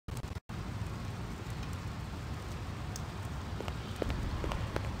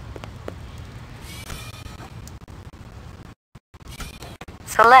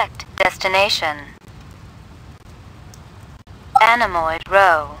Select destination. Anemoid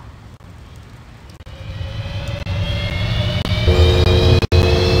Row.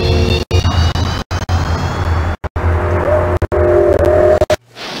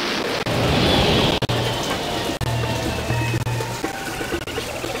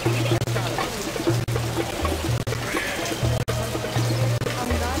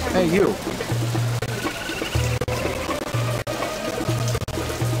 Hey, you.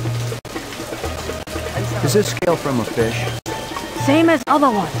 Is this scale from a fish? Same as other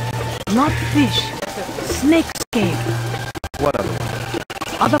one. Not fish. Snake scale. What other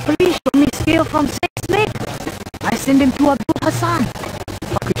one? Other police showed me scale from snake. I send him to Abdul Hassan.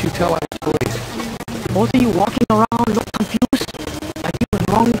 How could you tell I was police? Both of you walking around look confused, like you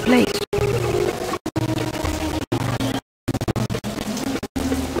were wrong place.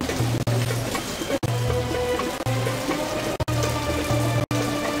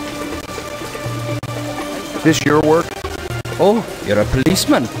 This your work? Oh, you're a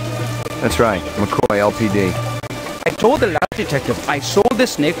policeman. That's right, McCoy, LPD. I told the last detective I sold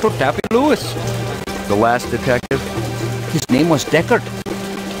this snake to Tappy Lewis. The last detective? His name was Deckard.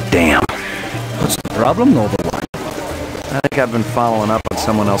 Damn! What's the problem, Noble One? I think I've been following up on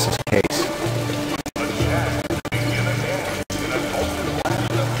someone else's case.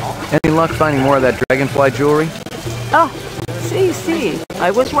 Any luck finding more of that dragonfly jewelry? Ah, see,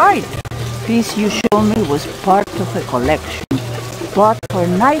 I was right. Piece you showed me was part of a collection bought for a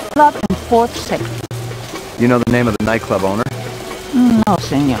nightclub in 4th sector. You know the name of the nightclub owner? No,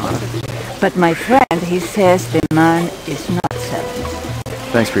 senor. But my friend, he says the man is not selling.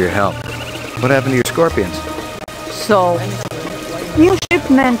 Thanks for your help. What happened to your scorpions? So, new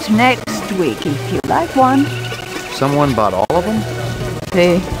shipment next week if you like one. Someone bought all of them?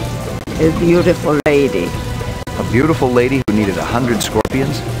 See, a beautiful lady. A beautiful lady who needed 100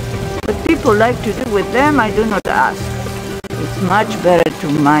 scorpions? What people like to do with them, I do not ask. It's much better to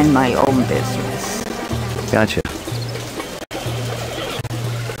mind my own business. Gotcha.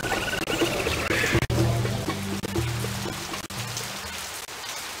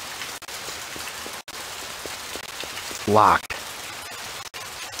 Locked.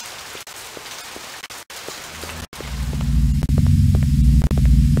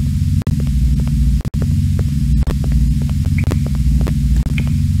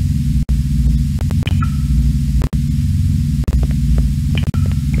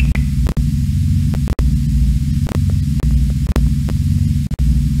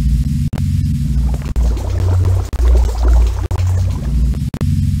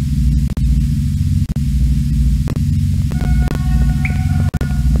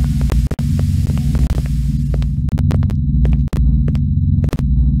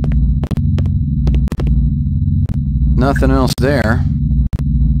 Nothing else there.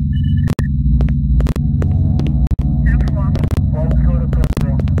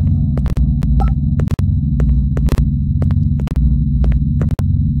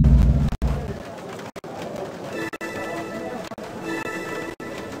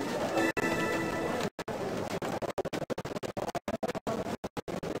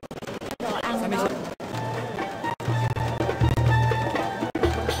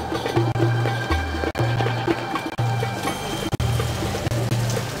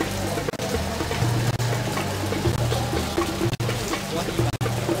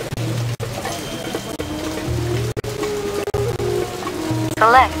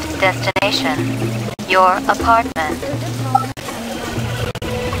 Select destination. Your apartment.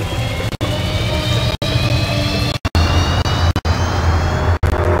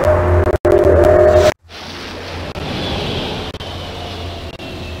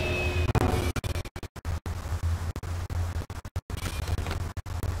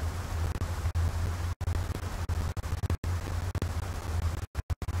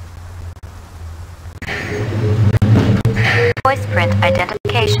 Voice print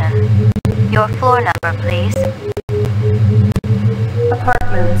identification. Your floor number, please.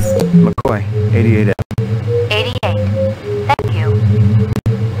 Apartments. McCoy, 88F. 88. Thank you.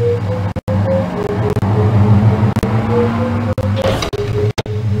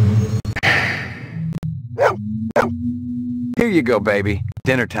 Here you go, baby.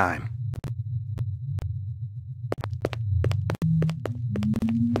 Dinner time.